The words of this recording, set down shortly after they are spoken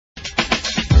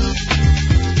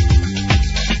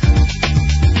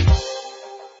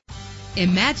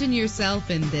Imagine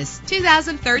yourself in this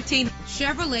 2013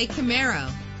 Chevrolet Camaro.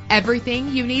 Everything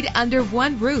you need under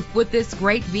one roof with this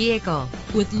great vehicle.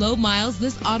 With low miles,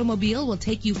 this automobile will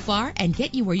take you far and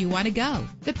get you where you want to go.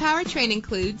 The powertrain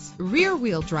includes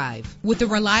rear-wheel drive with a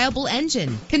reliable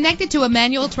engine connected to a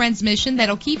manual transmission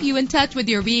that'll keep you in touch with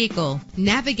your vehicle.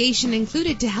 Navigation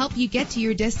included to help you get to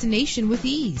your destination with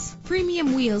ease.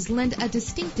 Premium wheels lend a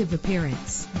distinctive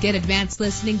appearance. Get advanced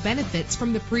listening benefits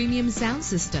from the premium sound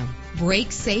system.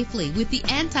 Brake safely with the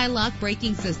anti-lock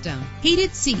braking system.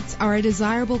 Heated seats are a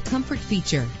desirable comfort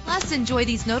feature. Plus, enjoy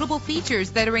these notable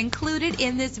features that are included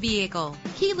in this vehicle: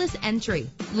 keyless entry,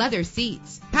 leather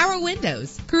seats, power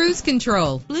windows, cruise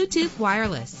control, Bluetooth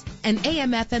wireless, an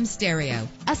AM/FM stereo,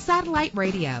 a satellite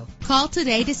radio. Call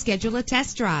today to schedule a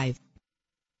test drive.